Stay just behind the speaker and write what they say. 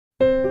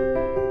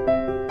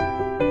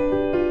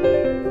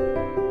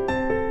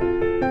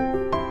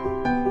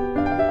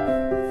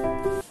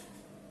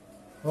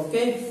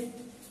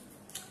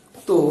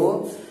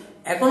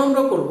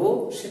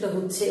সেটা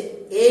হচ্ছে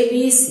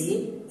এবিসি,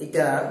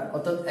 এটা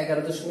অর্থাৎ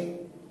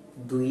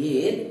 11.2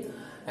 এর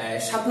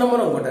 7 নম্বর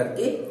অঙ্কটা আর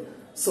কি।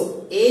 সো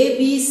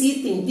এবিসি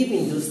তিনটি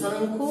বিন্দু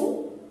স্থানাঙ্ক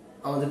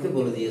আমাদেরকে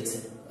বলে দিয়েছে।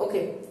 ওকে,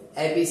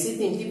 এবিসি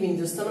তিনটি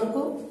বিন্দু স্থানাঙ্ক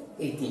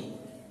এই তিন,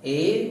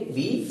 এ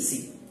বি সি,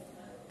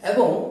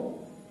 এবং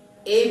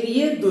এ বি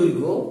এর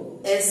দৈর্ঘ্য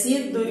এসি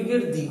এর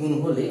দৈর্ঘ্যের দ্বিগুণ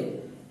হলে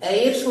এ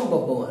এর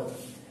সম্ভাব্য মান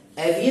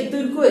এ বি এর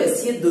দৈর্ঘ্য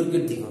এসি এর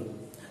দৈর্ঘ্যের দ্বিগুণ।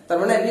 তার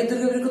মানে এ বি এর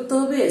দৈর্ঘ্য বের করতে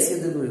হবে, এসি এর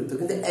দৈর্ঘ্য বের করতে হবে,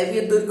 কিন্তু এ বি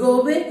এর দৈর্ঘ্য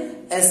হবে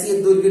এসি এর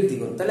দৈর্ঘ্যের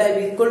দ্বিগুণ, তাহলে A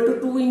B equal to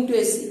 2 into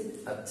AC.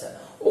 আচ্ছা,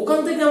 ওখান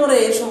থেকে আমরা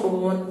এ এর সম্ভাব্য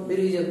মান বের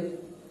হয়ে যাবে,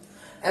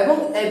 এবং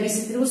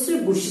এবিসি ত্রিভুজের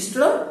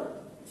বৈশিষ্ট্য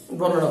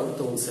বর্ণনা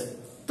করতে বলছে।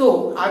 তো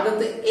আগে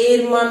তো এর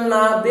মান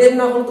না বের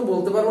না হলে তো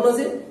বলতে পারবো না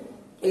যে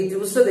এই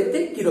ত্রিভুজটা দেখতে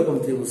কি রকম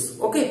ত্রিভুজ।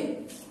 ওকে,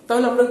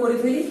 তাহলে আমরা করে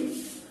ফেলি।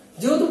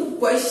 যেহেতু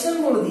কোয়েশ্চেন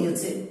বলে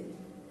দিয়েছে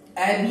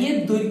এবি এর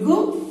দৈর্ঘ্য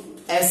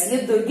এসি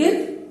এর দৈর্ঘ্যের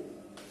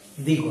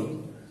দ্বিগুণ,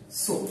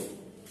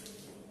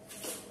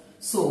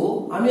 সো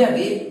আমি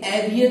আগে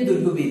এবি এর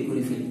দৈর্ঘ্য বের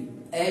করে ফেলি।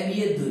 এবি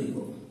এর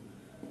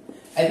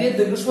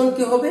দৈর্ঘ্য সমান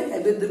কি হবে?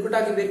 এবি এর দৈর্ঘ্যটা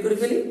আগে বের করে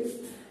ফেলি।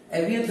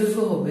 এবি এর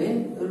দৈর্ঘ্য হবে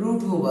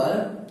রুট ওভার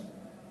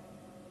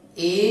a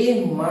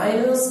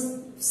minus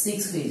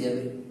 6 হয়ে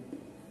যাবে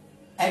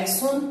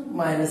x1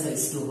 minus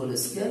x2 whole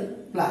square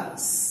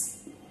plus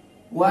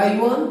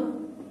y1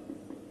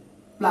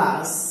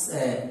 plus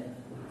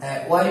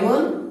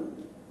y1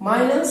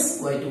 minus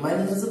y2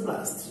 minus হচ্ছে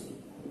plus 3।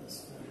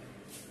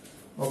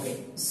 ওকে,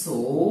 সো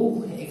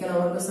এখানে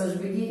আমার কাছে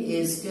আসবে কি a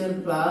square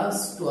plus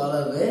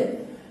 12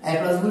 a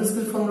plus whole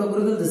square formula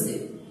করে ফেলতেছি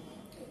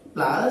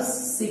plus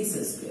 6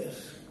 square।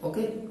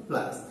 ওকে,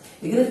 প্লাস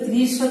এখানে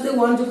 3 এর সাথে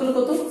 1 যোগ করলে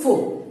কত? 4,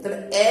 তাহলে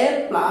a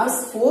plus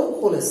 4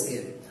 হোল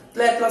স্কয়ার।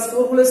 তাহলে a plus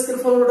 4 হোল স্কয়ার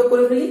ফর্মুলাটা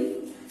করে ফেলি।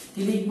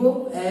 কি লিখবো?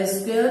 a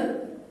square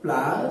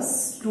plus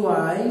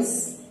twice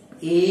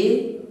a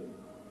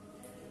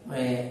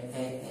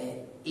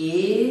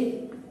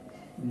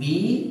b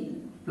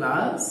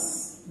plus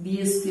b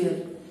square.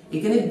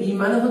 এখানে b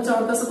মানে হচ্ছে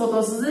আমার কাছে কত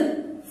আছে যে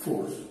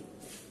 4।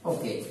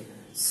 ওকে,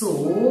 সো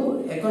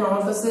এখন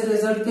আমার কাছে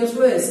রেজাল্ট কি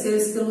আসবে? a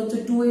স্কয়ার হচ্ছে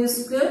 2a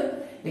স্কয়ার,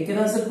 এখানে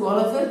আছে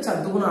 12 এর 4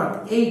 2 8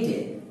 8 এ,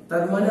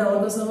 তার মানে আমার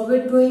কাছে হবে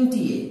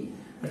 20a,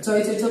 আর 6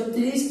 6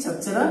 36 4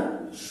 4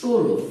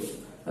 16,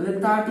 তাহলে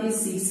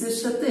 36 এর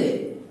সাথে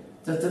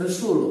 4 4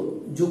 16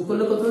 যোগ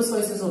করলে কত হবে?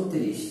 6 6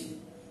 36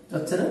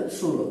 4 4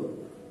 16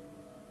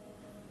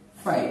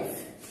 5,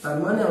 তার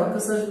মানে আমার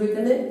কাছে আসবে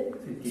এখানে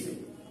 52।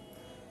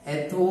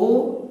 এত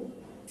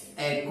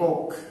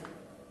একক।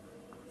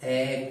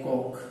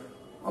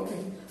 ওকে,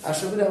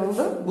 আশা করি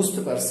আমরা বুঝতে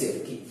পারছি আর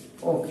কি।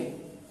 ওকে,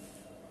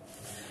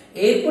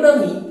 এরপর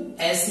আমি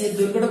এসি এর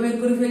দৈর্ঘ্যটা বের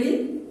করে ফেলি।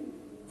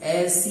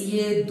 এসি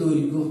এর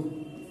দৈর্ঘ্য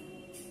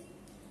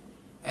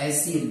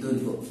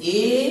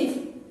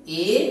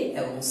এ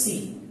এবং সি,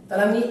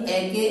 তাহলে আমি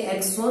একে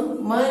x1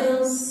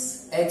 minus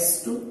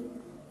x2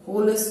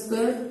 whole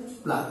square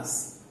plus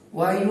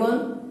y1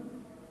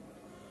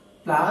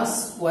 plus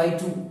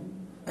y2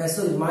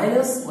 sorry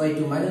minus y2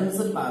 minus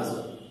plus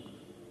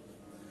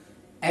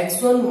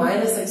x1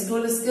 minus x2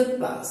 whole square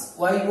plus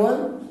y1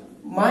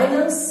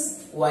 minus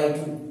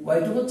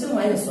y2 হচ্ছে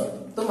 -1,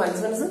 তো মাইনাস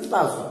মাইনাস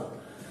প্লাস 1।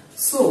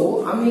 সো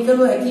আমি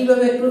এখানে একই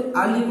ভাবে একটু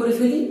আর্লি করে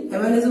ফেলি। a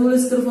minus b whole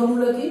square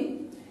formula কি?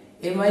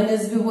 a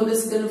minus b whole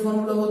square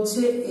formula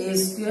হচ্ছে a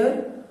square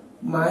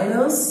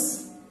minus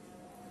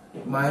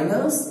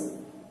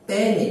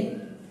 10a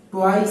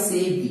twice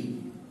ab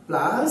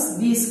plus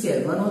b square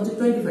মানে হচ্ছে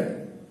 25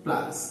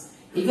 প্লাস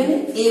এখানে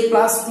a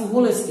plus 2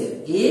 whole square,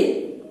 a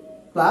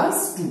plus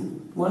 2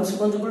 1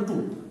 সমান 2,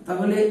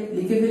 তাহলে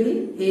লিখে ফেলি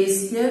a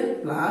square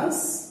plus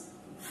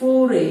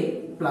 4a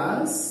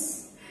plus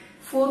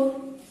 4,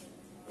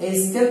 a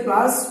square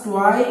plus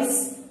twice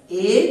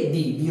a b,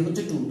 b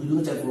হচ্ছে 2 2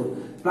 4 4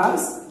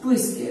 plus 2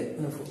 square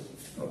মানে 4।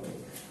 ওকে,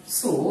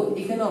 সো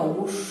এখানে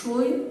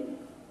অবশ্যই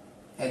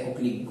একক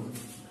লিখব।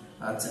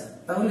 আচ্ছা,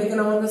 তাহলে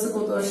এখানে আমার কাছে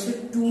কত আসছে?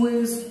 2a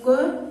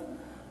স্কয়ার,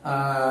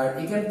 আর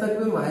এখানে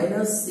থাকবে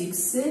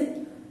 -6a,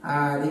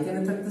 আর এখানে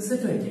থাকতেছে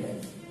 29।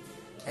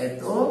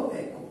 এত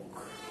একক।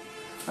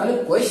 তাহলে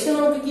কোশ্চেন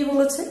আমাকে কি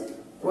বলেছে?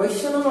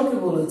 কোশ্চেন আমাকে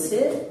বলেছে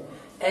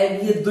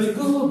এবি এর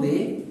দৈর্ঘ্য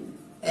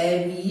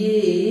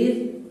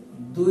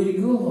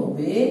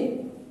হবে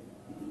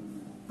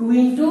 2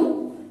 ইনটু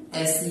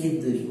এসি এর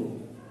দৈর্ঘ্য।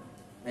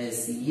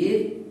 এসি এর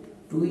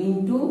 2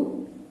 ইনটু,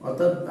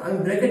 অর্থাৎ আমি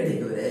ব্র্যাকেট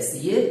দিতে পারি এসি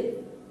এর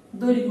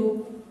দৈর্ঘ্য।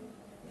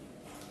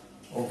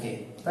 ওকে,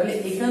 তাহলে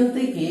এখান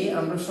থেকে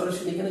আমরা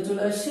সরাসরি এখানে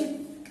চলে আসি।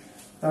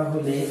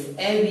 তাহলে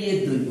এবি এর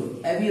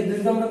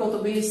দৈর্ঘ্য আমরা কত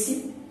পেয়েছি?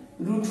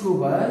 Root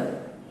over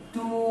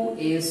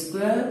 2a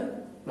square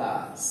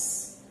plus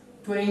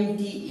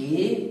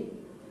 20a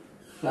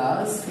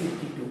plus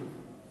 52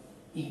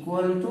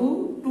 equal to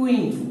 2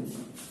 into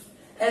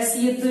AC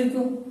এর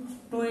দৈর্ঘ্য।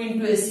 2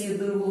 ইনটু এসি এর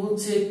দৈর্ঘ্য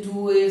হচ্ছে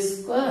 2a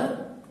square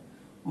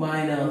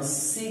minus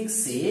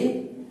 6a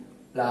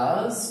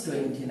plus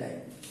 29।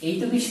 এই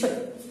তো বিষয়,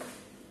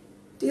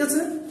 ঠিক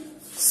আছে।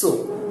 সো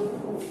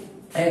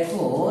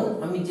এখন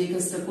আমি যে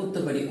কাজটা করতে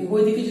পারি,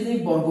 উভয় দিকে যদি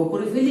বর্গ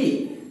করে ফেলি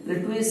তাহলে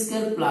 2a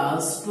square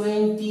plus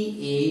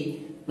 20a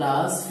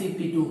plus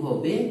 52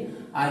 হবে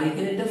আর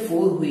এখানে এটা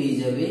 4 হয়ে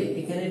যাবে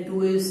এখানে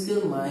 2a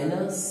square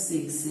minus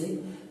 6a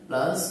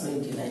plus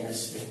 29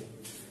 আসবে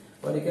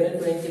আর এখানে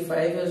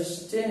 25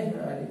 আসছে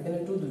আর এখানে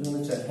 2 দুগুণ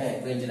 4 হ্যাঁ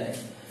 29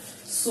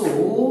 সো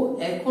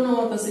এখন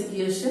আমার কাছে কি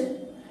আসে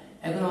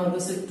এখন আমার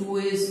কাছে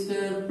 2a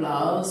square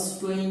plus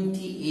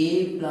 20a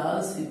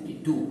plus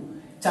 52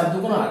 4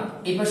 দুগুণ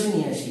 8 এই পাশে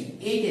নিয়ে আসি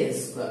 8a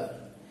স্কয়ার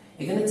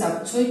এখানে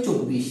 4 6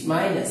 24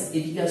 মাইনাস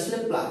এদিকে আসলে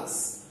প্লাস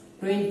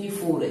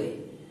 24a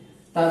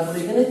তারপর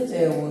এখানে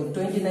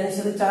 29 এর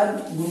সাথে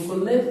 4 গুণ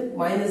করলে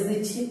মাইনাস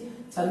দিচ্ছি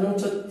 4 9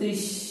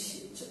 36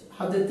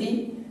 হাতে 3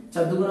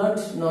 4 দুগুণ 8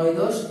 9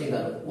 10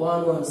 11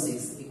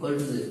 116 equal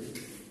to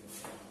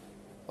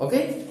 0 okay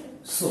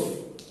so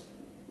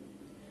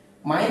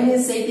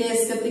minus 8a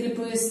square থেকে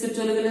 2a স্কয়ার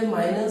চলে গেলে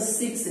মাইনাস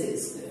 6a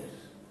স্কয়ার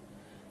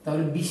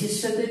তাহলে 20 এর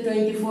সাথে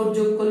 24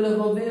 যোগ করলে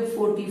হবে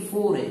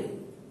 44a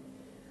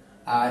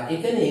আর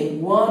এখানে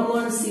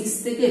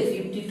 116 থেকে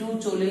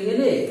 52 চলে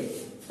গেলে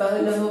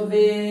তাহলে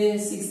হবে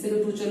 6 থেকে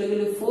 2 চলে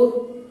গেলে 4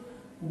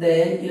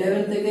 দেন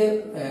 11 থেকে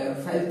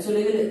 5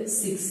 চলে গেলে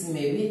 6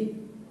 মেবি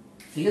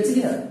ঠিক আছে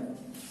কি না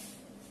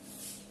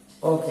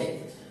ওকে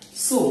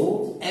সো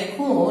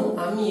এখন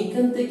আমি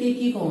এখান থেকে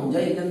কি কমন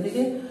যায় এখান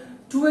থেকে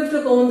 2 একটা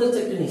কমন যাচ্ছে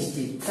একটা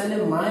নিশ্চিত তাহলে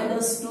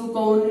 -2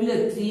 কমন নিলে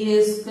 3a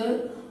স্কয়ার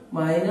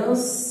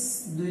মাইনাস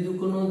 2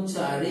 দুগুণ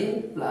 4a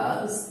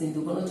প্লাস 3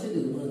 দুগুণ 6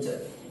 2 দুগুণ 4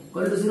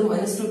 ইকুয়াল টু 0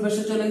 -2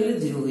 পাশে চলে গেলে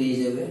 0 হয়ে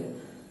যাবে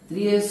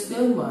 3a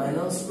square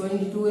minus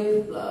 22a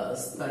plus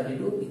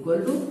 32 equal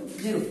to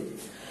 0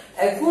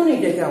 এখন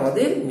এটাকে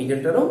আমাদের মিডল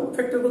টার্ম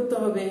ফ্যাক্টর করতে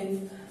হবে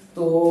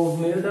তো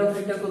মিডল টার্ম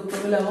ফ্যাক্টর করতে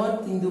হলে আমার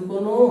 3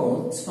 দুগুণ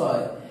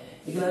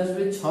 6 এখানে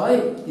আসবে 6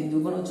 3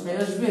 দুগুণ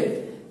 6 আসবে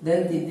দেন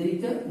 3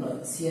 3 9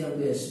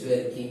 96 আসবে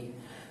আর কি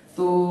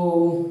তো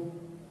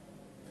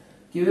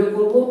কিভাবে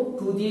করব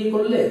 2 দিয়ে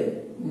করলে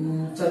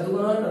 4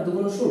 দুগুণ 8 8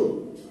 দুগুণ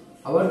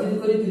 16 আবার যদি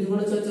করি 2 দুগুণ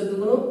 4 4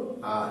 দুগুণ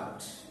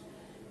 8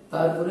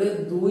 তারপরে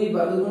 2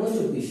 12 দুগুণ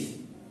 24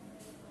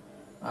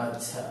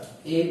 আচ্ছা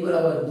এরপর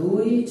আবার 2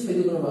 6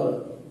 দুগুণ 12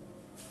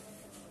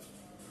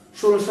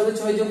 16 সাথে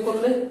 6 যোগ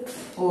করলে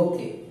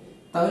ওকে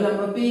তাহলে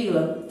আমরা পেয়ে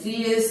গেলাম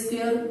 3a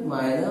square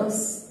minus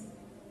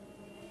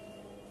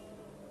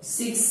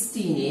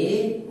 16a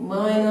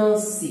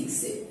minus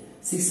 6a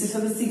 6 এর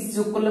সাথে 6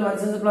 যোগ করলে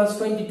মাইনাস প্লাস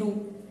 22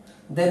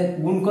 দেন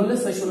গুণ করলে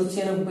 6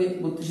 16 96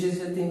 32 এর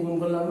সাথে 3 গুণ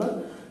করলে আমরা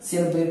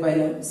 96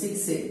 পাইলাম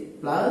 6a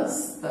plus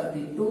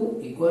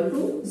 32 equal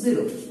to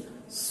 0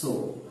 so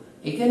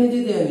এখানে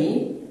যদি আমি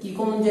কি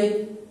কমন যাই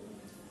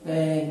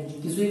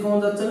কিছুই কমন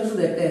যাচ্ছে না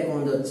শুধু একটা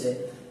কমন যাচ্ছে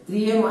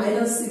 3a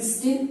মাইনাস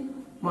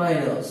 16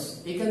 মাইনাস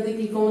এখান থেকে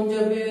কি কমন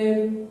যাবে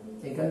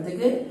এখান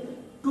থেকে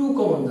 2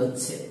 কমন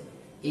যাচ্ছে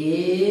a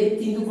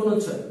 3 দুগুণ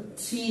 6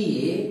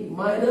 3a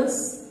মাইনাস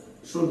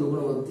 16 দুগুণ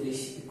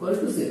 32 equal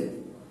to 0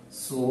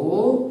 so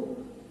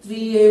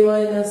 3a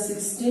minus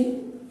 16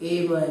 a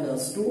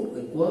minus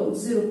 2 equal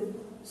 0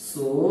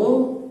 so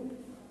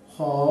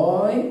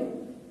হয়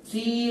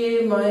 3a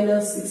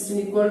minus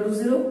 16 equal to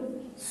 0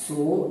 so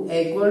a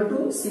equal to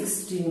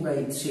 16 by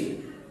 3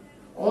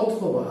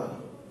 অথবা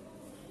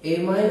a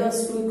minus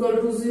 2 equal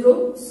to 0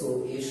 so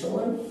a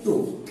সমান 2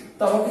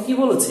 তো আমাকে কি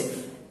বলেছে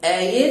a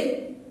এর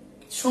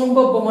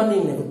সম্ভাব্য মান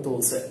নির্ণয় করতে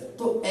বলছে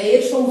তো a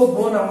এর সম্ভাব্য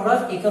মান আমরা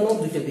এখানেও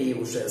দুইটা পেয়ে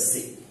বসে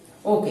আছি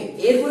ওকে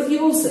এরপর কি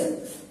বলছে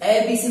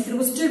ABC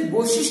ত্রিভুজটির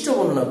বৈশিষ্ট্য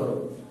বর্ণনা করো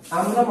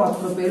আমরা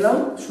মাত্র পেলাম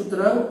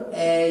সুতরাং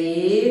a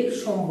এর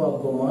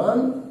সম্ভাব্য মান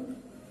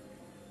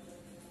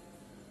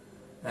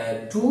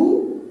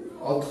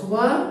 2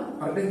 অথবা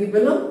আরেকটা কি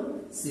পেলাম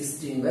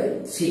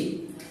 16/3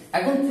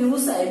 এখন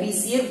ত্রিভুজ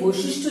ABC এর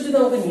বৈশিষ্ট্য যদি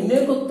আমাকে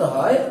নির্ণয় করতে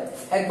হয়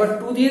একবার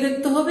 2 দিয়ে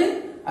দেখতে হবে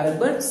আর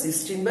একবার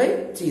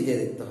 16/3 দিয়ে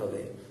দেখতে হবে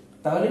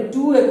তাহলে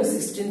 2 এবং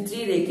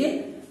 16/3 রেখে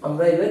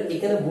আমরা এবার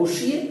এখানে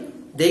বসিয়ে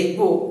দেখব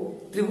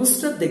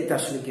ত্রিভুজটা দেখতে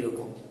আসলে কি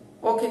রকম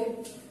ওকে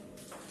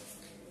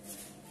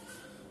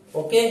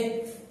ওকে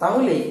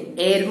তাহলে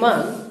এর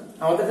মান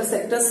আমাদের কাছে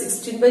একটা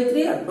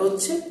 16/3 আর একটা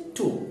হচ্ছে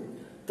 2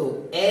 তো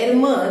এর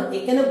মান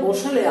এখানে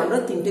বসালে আমরা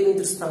তিনটে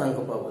বিন্দুর স্থানাঙ্ক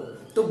পাবো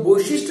তো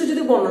বৈশিষ্ট্য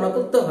যদি বর্ণনা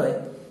করতে হয়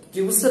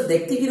ত্রিভুজটা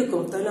দেখতে কি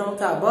রকম তাহলে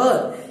আমাকে আবার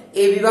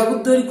AB বাহুর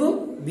দৈর্ঘ্য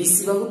BC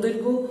বাহুর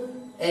দৈর্ঘ্য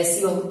AC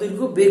বাহুর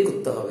দৈর্ঘ্য বের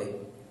করতে হবে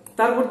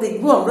তারপর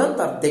দেখবো আমরা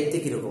তার দেখতে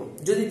কি রকম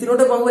যদি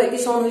তিনটা বাহু একই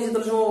সমান হয়ে যায়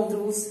তাহলে সমবাহু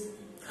ত্রিভুজ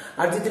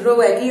আর যদি তিনটা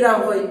বাহু একই রাম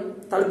হয়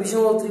তাহলে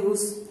বিষমবাহু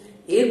ত্রিভুজ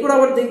এরপর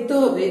আবার দেখতে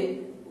হবে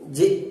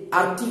যে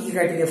আর কি কি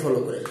ক্রাইটেরিয়া ফলো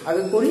করে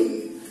আগে করি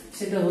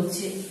সেটা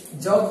হচ্ছে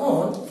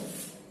যখন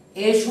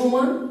a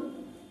সমান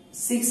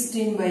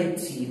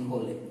 16/3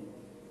 হলে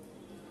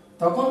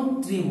তখন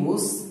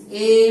ত্রিভুজ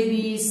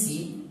ABC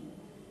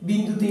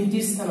বিন্দু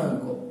তিনটির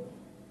স্থানাঙ্ক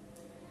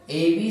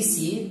ABC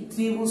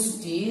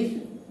ত্রিভুজটির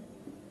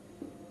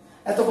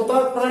এত কথা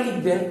আপনারা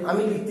লিখবেন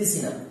আমি লিখতেছি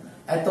না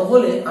এত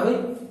হলে আমি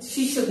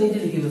শীর্ষ তিনটি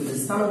লিখে ফেলতেছি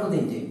স্থানাঙ্ক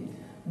তিনটি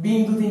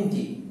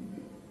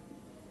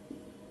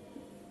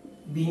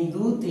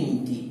বিন্দু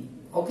তিনটি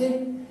ওকে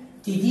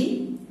কি কি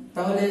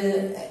তাহলে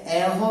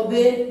a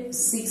হবে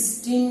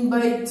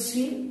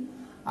 16/3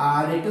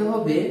 আর এটা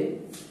হবে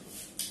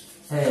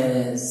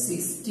হ্যাঁ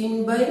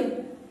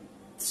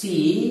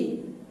 16/3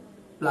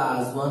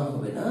 প্লাস 1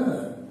 হবে না,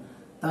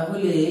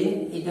 তাহলে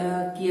এটা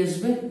কি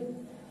আসবে,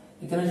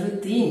 এখানে আসবে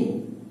 3,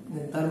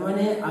 তার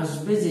মানে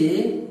আসবে যে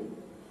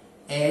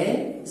a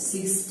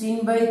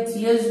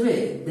 16/3 আসবে,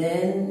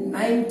 দেন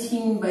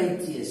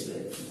 19/3 আসবে।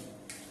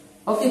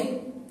 ওকে,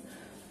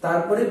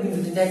 তারপরে বিন্দু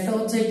তিনটা, একটা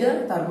হচ্ছে এটা,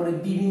 তারপরে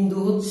বি বিন্দু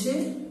হচ্ছে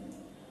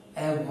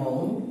এবং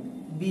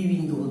বি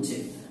বিন্দু হচ্ছে,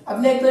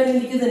 আপনি একটা লাইনে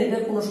লিখে দেন, এটা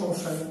কোনো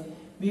সমস্যা নেই।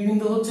 বি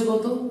বিন্দু হচ্ছে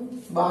কত,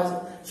 বা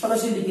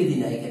সরাসরি লিখে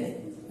দিন, এখানে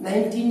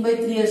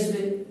 19/3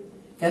 আসবে।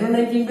 কেন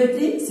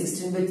 19/3?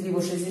 16/3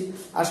 বসেছি,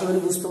 আশা করি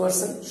বুঝতে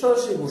পারছেন,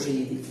 সরাসরি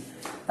বসিয়ে দিই।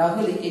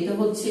 তাহলে এটা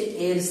হচ্ছে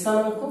এর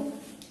স্থানাঙ্ক,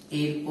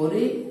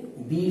 এরপরে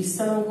বি এর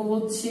স্থানাঙ্ক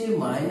হচ্ছে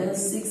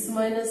 -6 -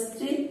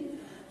 3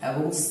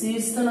 এবং সি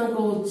এর স্থানাঙ্ক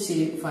হচ্ছে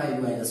 5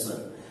 - 1।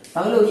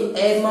 তাহলে ওই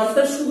এর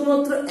মানটা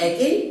শুধুমাত্র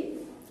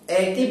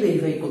একই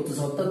ভেরিফাই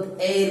করতেছে, অর্থাৎ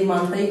এর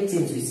মানটাই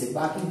চেঞ্জ হয়েছে,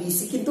 বাকি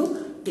বিসি কিন্তু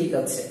ঠিক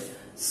আছে।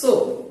 সো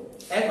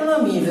এখন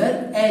আমি এবার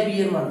এ বি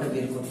এর মানটা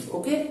বের করি।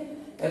 ওকে,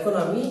 এখন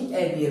আমি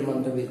এ বি এর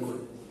মানটা বের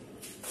করি।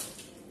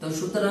 তো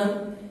সুতরাং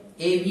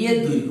এ বি এর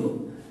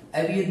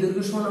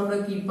দৈর্ঘ্য সমান আমরা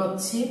কি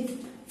পাচ্ছি,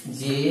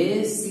 যে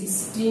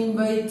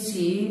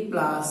 16/3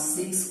 plus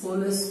 6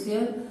 whole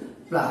square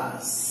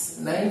plus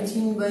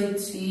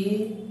 19/3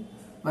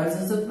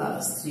 minus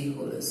plus 3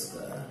 whole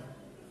square.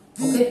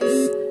 ওকে,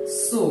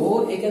 সো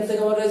এখান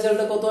থেকে আমার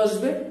রেজাল্টটা কত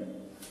আসবে,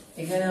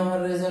 এখানে আমার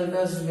রেজাল্ট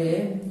আসবে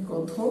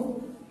কত,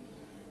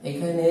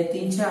 এখানে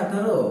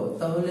 318,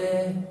 তাহলে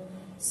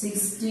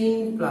 16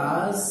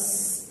 plus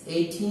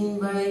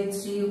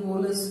 18/3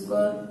 whole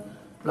square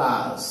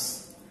plus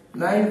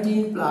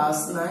 19 plus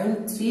 9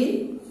 3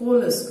 whole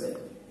square.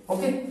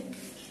 ওকে,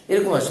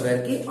 এরকম আসবে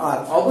আর কি। আর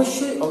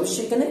অবশ্যই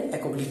এখানে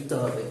একক লিখতে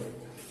হবে,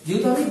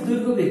 যেহেতু আমি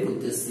দৈর্ঘ্য বের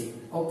করতেছি।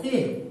 ওকে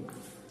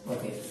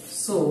ওকে,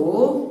 সো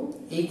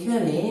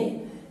এখানে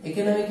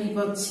আমি কি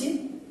পাচ্ছি,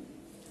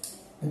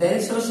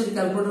 ডাইরেক্ট সরাসরি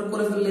ক্যালকুলেটর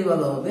করে ফেললেই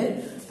ভালো হবে,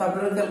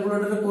 তারপরে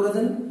ক্যালকুলেটরে করে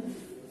দেন।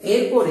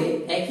 এরপরে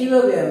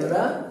একইভাবে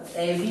আমরা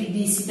এবি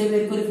বিসি টা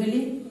বের করে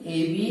ফেলি,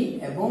 এবি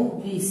এবং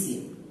বিসি।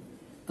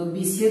 তো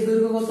বিসি এর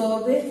দৈর্ঘ্য কত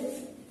হবে,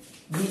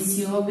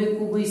 বিসি হবে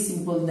খুবই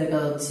সিম্পল দেখা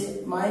যাচ্ছে,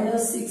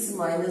 -6 -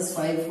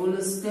 5 whole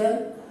square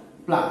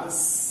plus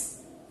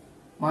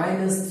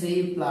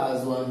 -3 plus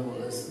 1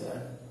 whole square,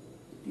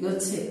 ঠিক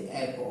আছে,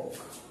 একক।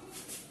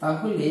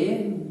 তাহলে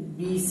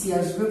বিসি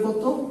আসবে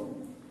কত,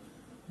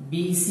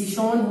 বিসি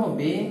সমান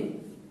হবে,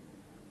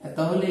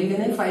 তাহলে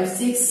এখানে 5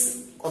 6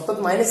 অর্থাৎ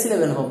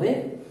 -11 হবে,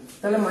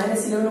 তাহলে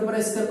 -11 উপরে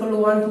স্কয়ার করলে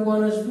 1 to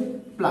 1 আসবে,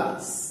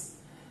 প্লাস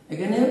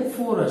এখানে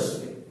 4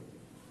 আসবে,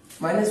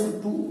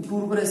 -2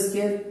 উপরে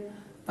স্কয়ার,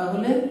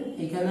 তাহলে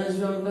এখানে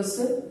আসবে আমার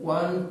কাছে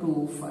 1 to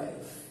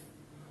 5।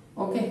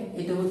 ওকে,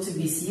 এটা হচ্ছে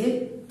বিসি এর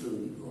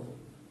দৈর্ঘ্য,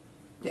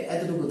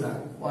 এতটুকু থাক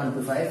 1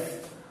 to 5,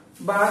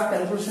 বা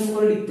ক্যালকুলেশন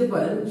করে লিখতে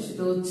পারেন,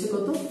 সেটা হচ্ছে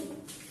কত,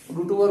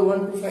 √1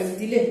 to 5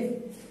 দিলে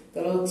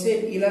তাহলে হচ্ছে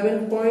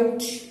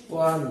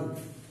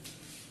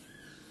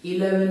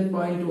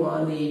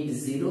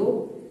 11.180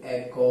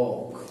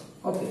 একক।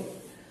 ওকে,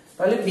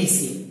 তাহলে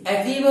বিসি।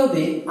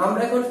 একইভাবে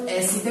আমরা এখন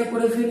এসি টা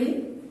করে ফেলি,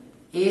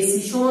 এসি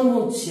সমান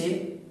হচ্ছে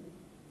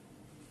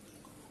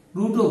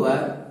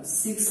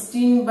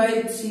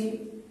 √16/3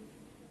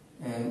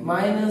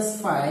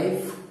 -5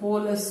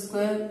 whole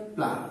square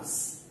plus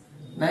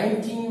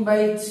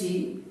 19/3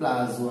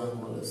 plus 1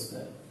 whole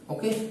square.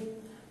 ওকে,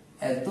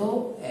 এত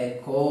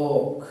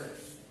একক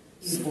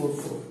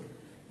 44,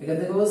 এখান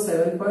থেকে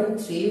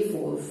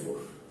 7.344,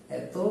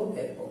 এত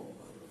একক।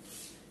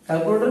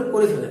 ক্যালকুলেটর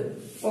করে ফেলেন।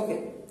 ওকে,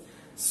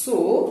 সো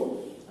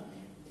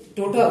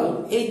টোটাল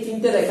এই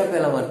তিনটে রেখা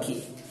পেলাম আর কি।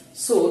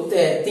 সো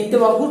তিনটে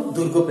বাহুর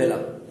দৈর্ঘ্য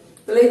পেলাম।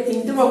 তাহলে এই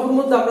তিনটে বাহুর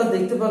মধ্যে আমরা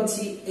দেখতে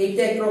পাচ্ছি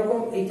এইটা একরকম,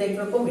 এইটা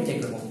একরকম, এটা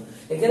একরকম।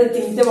 এখানে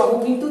তিনটে বাহু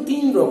কিন্তু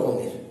তিন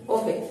রকমের।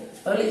 ওকে,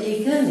 তাহলে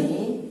এখানে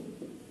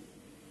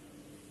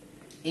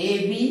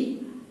AB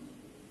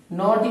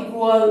not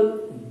equal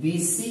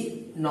BC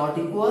not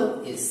equal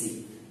AC,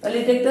 তাহলে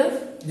এটা একটা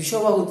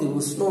বিষমবাহু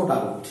ত্রিভুজ, নো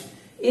ডাউট।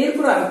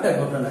 এরপর আরেকটা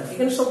ঘটনা,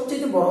 এখানে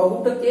সবচেয়ে বড়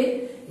বাহুটা কে,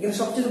 এখানে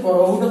সবচেয়ে বড়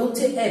বাহুটা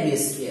হচ্ছে AB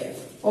স্কয়ার।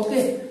 ওকে,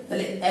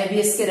 তাহলে AB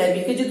স্কয়ার, AB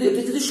কে যদি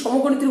এটা যদি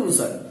সমকোণী ত্রিভুজ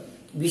হয়,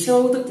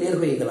 বিষমবাহু তো ক্লিয়ার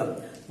হয়ে গেলাম।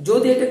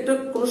 যদি এটা একটা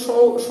কোন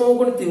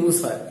সমকোণী ত্রিভুজ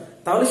হয়,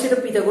 তাহলে সেটা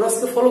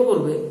পিথাগোরাসকে ফলো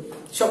করবে।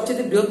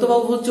 সবচেয়ে বৃহত্তম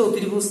বাহু হচ্ছে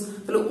অতিভুজ,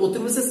 তাহলে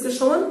অতিভুজ স্কয়ার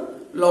সমান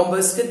লম্ব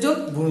স্কয়ার যোগ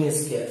ভূমি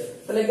স্কয়ার।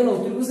 তাহলে এখানে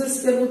অতিভুজের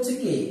স্কয়ার হচ্ছে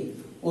কি,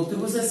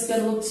 অতিভুজের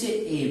স্কয়ার হচ্ছে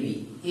AB,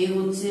 এ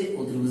হচ্ছে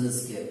অতিভুজের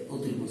স্কয়ার,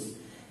 অতিভুজ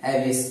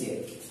AB স্কয়ার।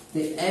 তো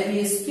AB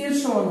স্কয়ার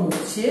সমান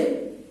হচ্ছে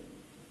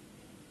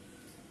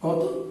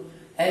কত,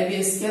 AB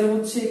স্কয়ার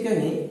হচ্ছে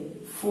এখানে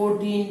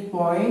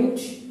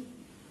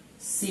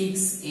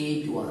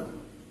 14.681,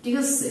 ঠিক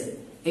আছে।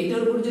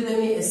 এইটার উপর যদি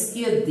আমি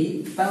স্কয়ার দিই,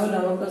 তাহলে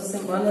আমার কাছে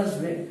মান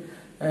আসবে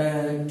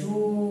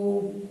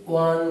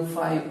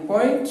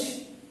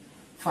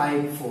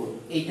 215.54,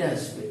 এটা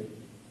আসবে,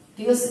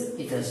 ঠিক আছে,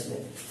 এটা আসবে।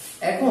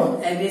 এখন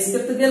AB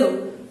স্কয়ার তো গেল,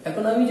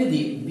 এখন আমি যদি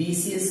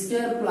BC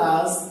square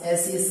plus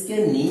AC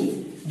square নিই,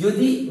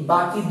 যদি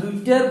বাকি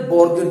দুইটার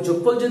বর্গের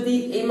যোগফল যদি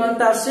এই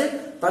মানটা আসে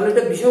তাহলে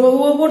এটা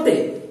বিষমবাহুও বটে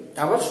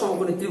আবার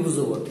সমকোণী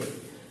ত্রিভুজও বটে।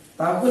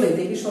 তাহলে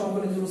দেখি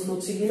সমকোণী ত্রিভুজ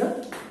হচ্ছে কিনা।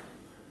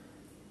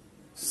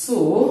 সো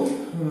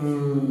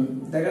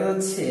দেখা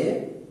যাচ্ছে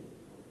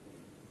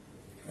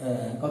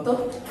কত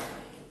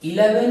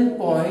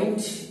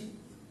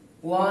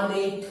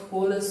 11.18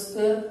 whole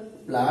square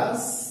plus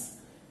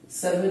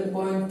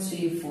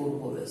 7.34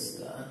 whole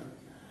square.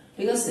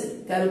 ঠিক আছে,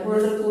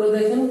 ক্যালকুলেটর করে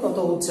দেখেন কত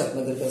হচ্ছে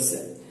আপনাদের কাছে।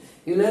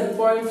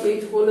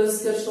 11.8 হোল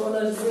স্কয়ার সমান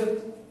আসবে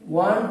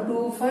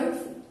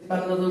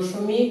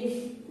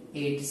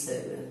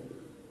 125.87।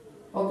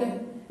 ওকে,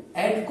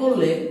 অ্যাড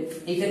করলে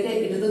এটা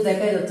তো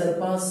দেখাই যাচ্ছে না,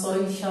 5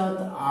 6 7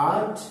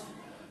 8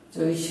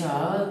 6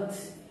 7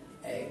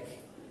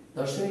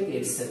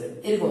 1.87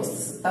 এরকম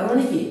আসতেছে। তার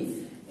মানে কি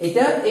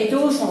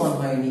এটাও সমান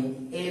হয়নি,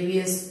 ab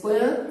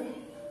square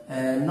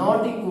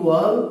not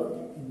equal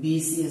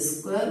bc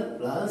square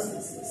plus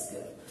ac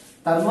square.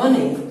 তার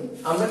মানে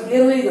আমরা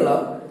ক্লিয়ার হয়ে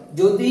গেলাম,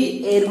 যদি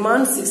এর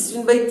মান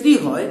 16/3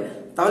 হয়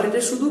তাহলে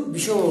এটা শুধু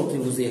বিষমবাহু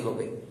ত্রিভুজই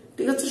হবে।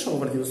 ঠিক আছে,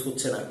 সমকোণী ত্রিভুজ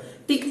হচ্ছে না।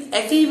 ঠিক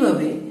একই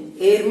ভাবে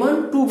এর মান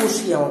 2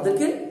 বসিয়ে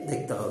আমাদেরকে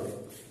দেখতে হবে।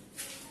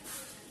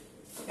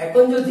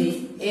 এখন যদি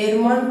এর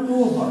মান 2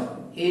 হয়,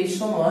 a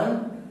সমান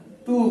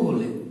 2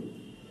 হলে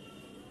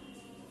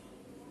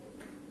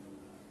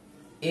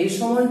a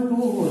সমান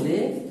 2 হলে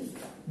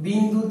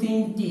বিন্দু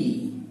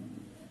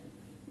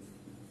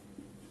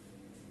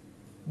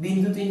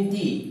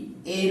তিনটি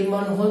এর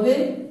মান হবে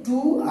 2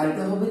 আর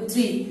এটা হবে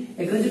 3।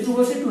 এখানে যে 2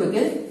 বসে 2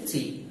 একে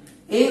 3,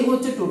 এই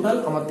হচ্ছে টোটাল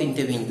আমার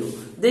তিনটে বিন্দু।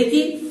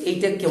 দেখি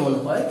এইটা কেমন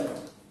হয়।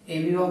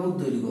 AB বাহুর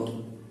দৈর্ঘ্য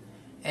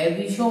AB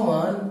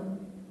সমান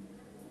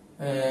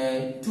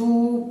 2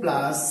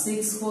 plus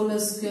 6 whole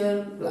square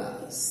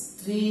plus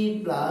 3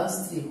 plus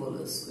 3 whole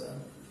square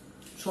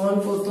সমান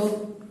কত?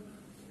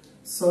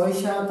 6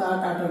 7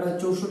 8 8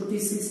 64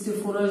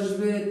 64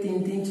 আসবে, 3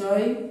 3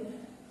 6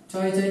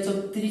 6 6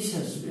 34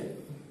 আসবে।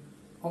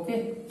 ওকে,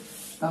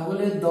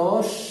 তাহলে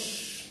 10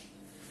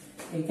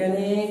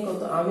 এখানে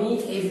কত আমি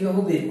এই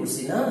বিবাহু বের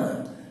করছি না,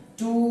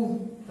 2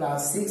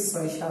 প্লাস 6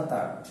 6 7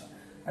 8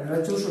 8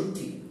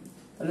 64,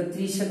 তাহলে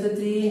 3 সাথে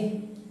 3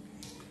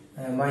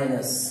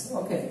 মাইনাস,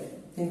 ওকে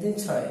 3 3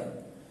 6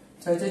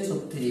 6 6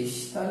 36,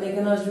 তাহলে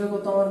এখানে আসবে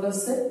কত আমার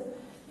কাছে?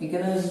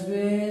 এখানে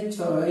আসবে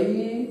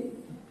 6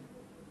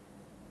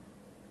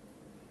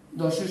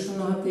 10 এর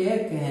শূন্য হাতে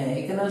 1, হ্যাঁ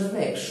এখানে আসবে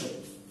 100।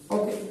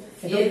 ওকে,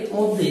 এর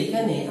মধ্যে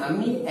এখানে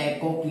আমি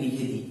একক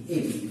লিখে দিই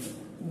AB,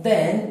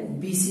 দেন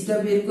BC টা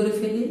বের করে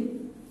ফেলি।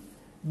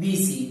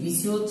 BC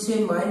হচ্ছে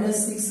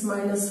 -6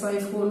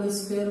 -5 whole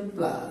square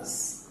plus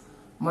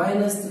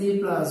 -3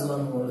 plus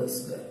 1 whole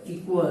square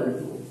equal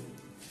to,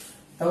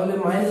 তাহলে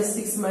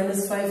 -6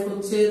 -5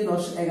 হচ্ছে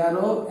 10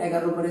 11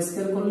 11 পরে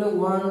স্কয়ার করলে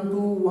 1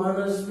 2 1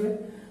 আসবে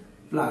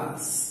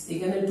প্লাস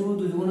এখানে 2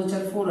 2 গুণ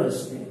 4 4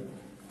 আসবে,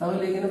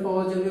 তাহলে এখানে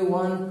পাওয়া যাবে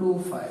 1 2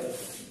 5।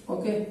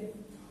 ওকে,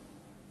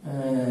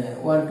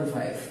 1 2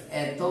 5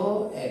 এত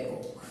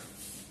একক।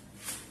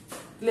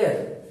 ক্লিয়ার?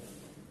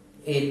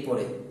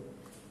 এরপরে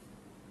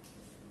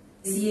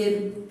AC এর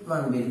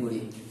মান বের করি।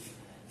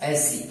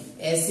 AC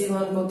এর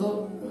মান কত?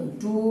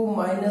 2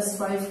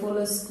 5 whole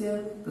square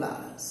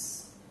plus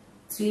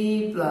 3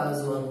 plus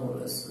 1 whole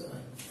square,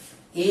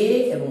 A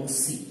এবং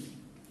C।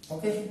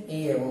 ওকে, A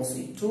এবং C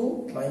 2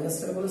 5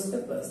 হোল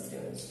স্কয়ার প্লাস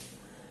 3।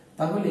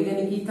 তাহলে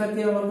এখানে কি থাকে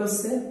আমার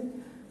কাছে?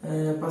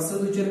 5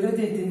 2 4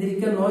 3 3 3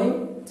 9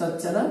 4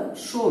 4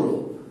 16,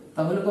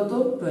 তাহলে কত?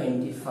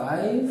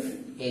 25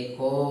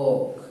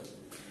 একক।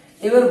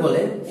 এবার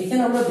বলেন,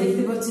 এখানে আমরা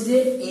দেখতে পাচ্ছি যে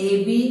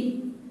AB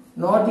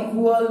not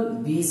equal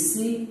BC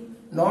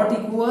not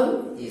equal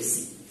AC,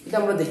 এটা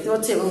আমরা দেখতে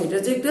পাচ্ছি এবং এটা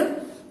যে একটা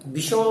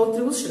বিষমবাহু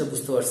ত্রিভুজ সেটা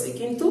বুঝতে পারছি।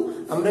 কিন্তু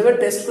আমরা এবার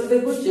টেস্ট করে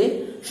দেখব যে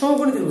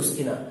সমকোণী ত্রিভুজ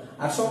কিনা।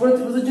 আর সমকোণী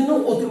ত্রিভুজের জন্য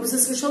অতিভুজ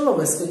স্কয়ার সমান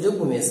লম্ব স্কয়ার যোগ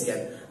ভূমি স্কয়ার,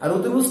 আর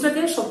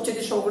অতিভুজটাকে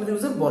সবচেয়ে সমকোণী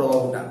ত্রিভুজের বড়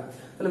বাহুটা,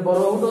 তাহলে বড়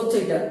বাহুটা হচ্ছে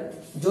এটা।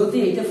 যদি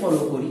এটা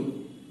ফলো করি,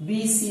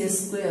 BC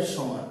স্কয়ার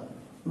সমান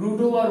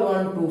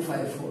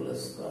 √125 হোল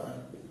স্কয়ার,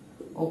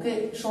 ওকে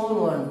সমান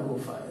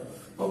 125।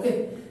 ওকে,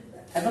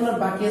 এখন আর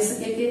বাকি আছে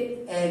কে?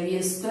 AB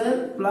square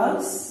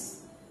plus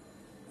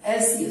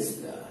AC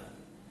square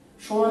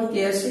সমান কি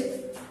আসে?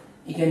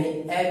 এখানে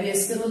AB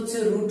স্কয়ার হচ্ছে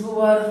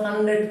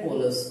 √100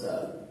 হোল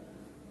স্কয়ার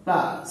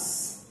প্লাস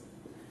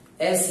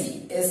AC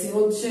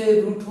হচ্ছে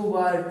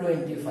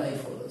 √25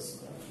 হোল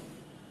স্কয়ার,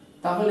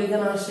 তাহলে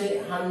এখানে আসে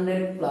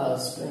 100 প্লাস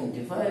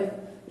 25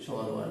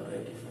 সমান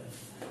 125।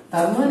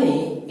 তার মানে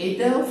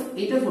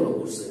এটা ফলো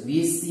করছে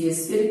BC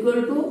square equal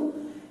to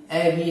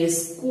AB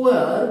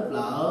square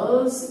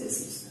plus AC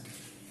square.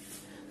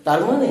 তার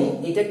মানে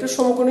এটা একটা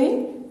সমকোণী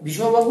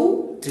বিষমবাহু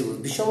ত্রিভুজ,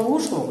 বিষমবাহু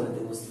সমকোণী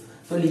ত্রিভুজ।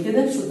 তো লিখে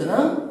দেন,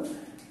 সুতরাং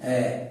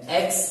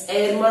x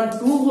এর মান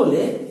 2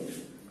 হলে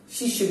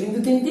শীর্ষবিন্দু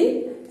তিনটি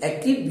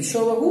একটি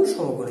বিষমবাহু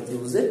সমকোণী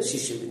ত্রিভুজের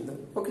শীর্ষবিন্দু।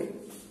 ওকে।